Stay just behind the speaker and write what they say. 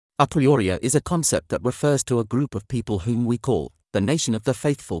A prioria is a concept that refers to a group of people whom we call the nation of the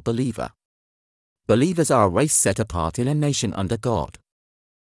faithful believer. Believers are a race set apart in a nation under God.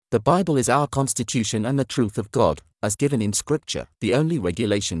 The Bible is our constitution and the truth of God, as given in Scripture, the only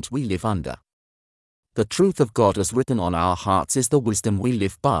regulations we live under. The truth of God as written on our hearts is the wisdom we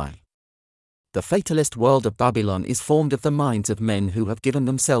live by. The fatalist world of Babylon is formed of the minds of men who have given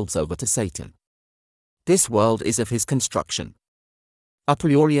themselves over to Satan. This world is of his construction. A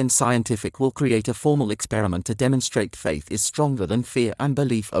priori scientific will create a formal experiment to demonstrate faith is stronger than fear and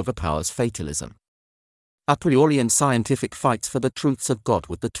belief overpowers fatalism. A priori scientific fights for the truths of God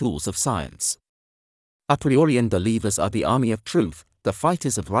with the tools of science. A priori believers are the army of truth, the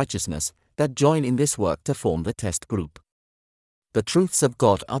fighters of righteousness, that join in this work to form the test group. The truths of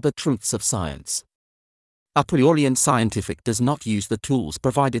God are the truths of science. A priori scientific does not use the tools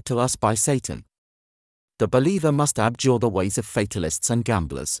provided to us by Satan. The believer must abjure the ways of fatalists and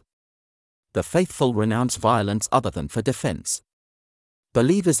gamblers. The faithful renounce violence other than for defense.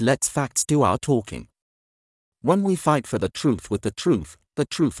 Believers let facts do our talking. When we fight for the truth with the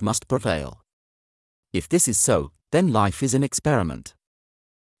truth must prevail. If this is so, then life is an experiment.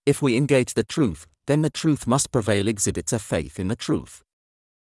 If we engage the truth, then the truth must prevail exhibits a faith in the truth.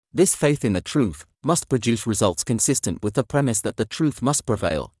 This faith in the truth must produce results consistent with the premise that the truth must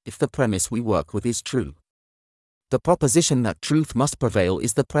prevail, if the premise we work with is true. The proposition that truth must prevail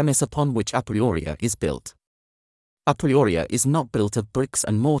is the premise upon which a prioria is built. A prioria is not built of bricks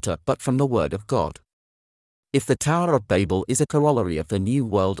and mortar but from the Word of God. If the Tower of Babel is a corollary of the New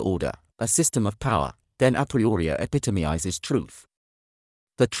World Order, a system of power, then a prioria epitomizes truth.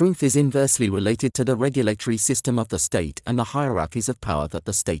 The truth is inversely related to the regulatory system of the state and the hierarchies of power that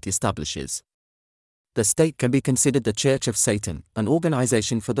the state establishes. The state can be considered the Church of Satan, an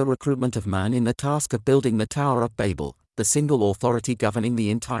organization for the recruitment of man in the task of building the Tower of Babel, the single authority governing the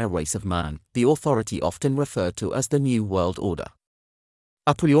entire race of man, the authority often referred to as the New World Order.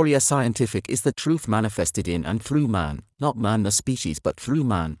 A priori scientific is the truth manifested in and through man, not man the species but through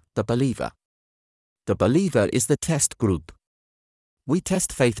man, the believer. The believer is the test group. We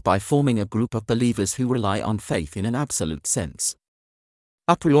test faith by forming a group of believers who rely on faith in an absolute sense.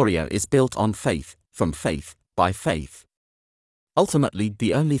 A prioria is built on faith, from faith, by faith. Ultimately,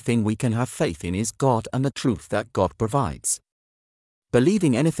 the only thing we can have faith in is God and the truth that God provides.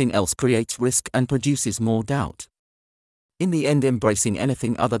 Believing anything else creates risk and produces more doubt. In the end, embracing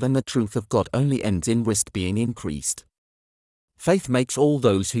anything other than the truth of God only ends in risk being increased. Faith makes all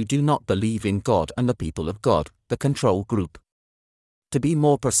those who do not believe in God and the people of God the control group. To be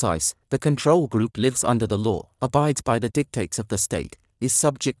more precise, the control group lives under the law, abides by the dictates of the state, is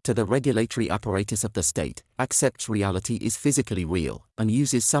subject to the regulatory apparatus of the state, accepts reality is physically real, and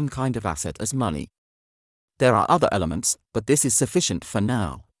uses some kind of asset as money. There are other elements, but this is sufficient for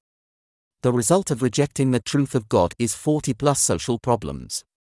now. The result of rejecting the truth of God is 40+ social problems.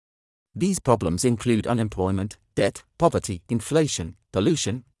 These problems include unemployment, debt, poverty, inflation,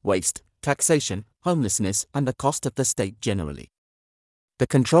 pollution, waste, taxation, homelessness, and the cost of the state generally. The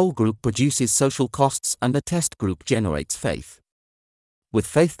control group produces social costs and the test group generates faith. With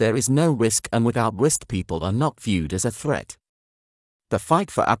faith there is no risk, and without risk people are not viewed as a threat. The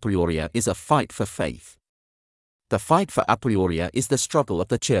fight for a prioria is a fight for faith. The fight for a prioria is the struggle of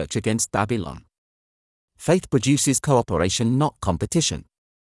the church against Babylon. Faith produces cooperation, not competition.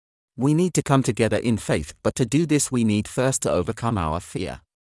 We need to come together in faith, but to do this we need first to overcome our fear.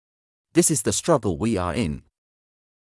 This is the struggle we are in.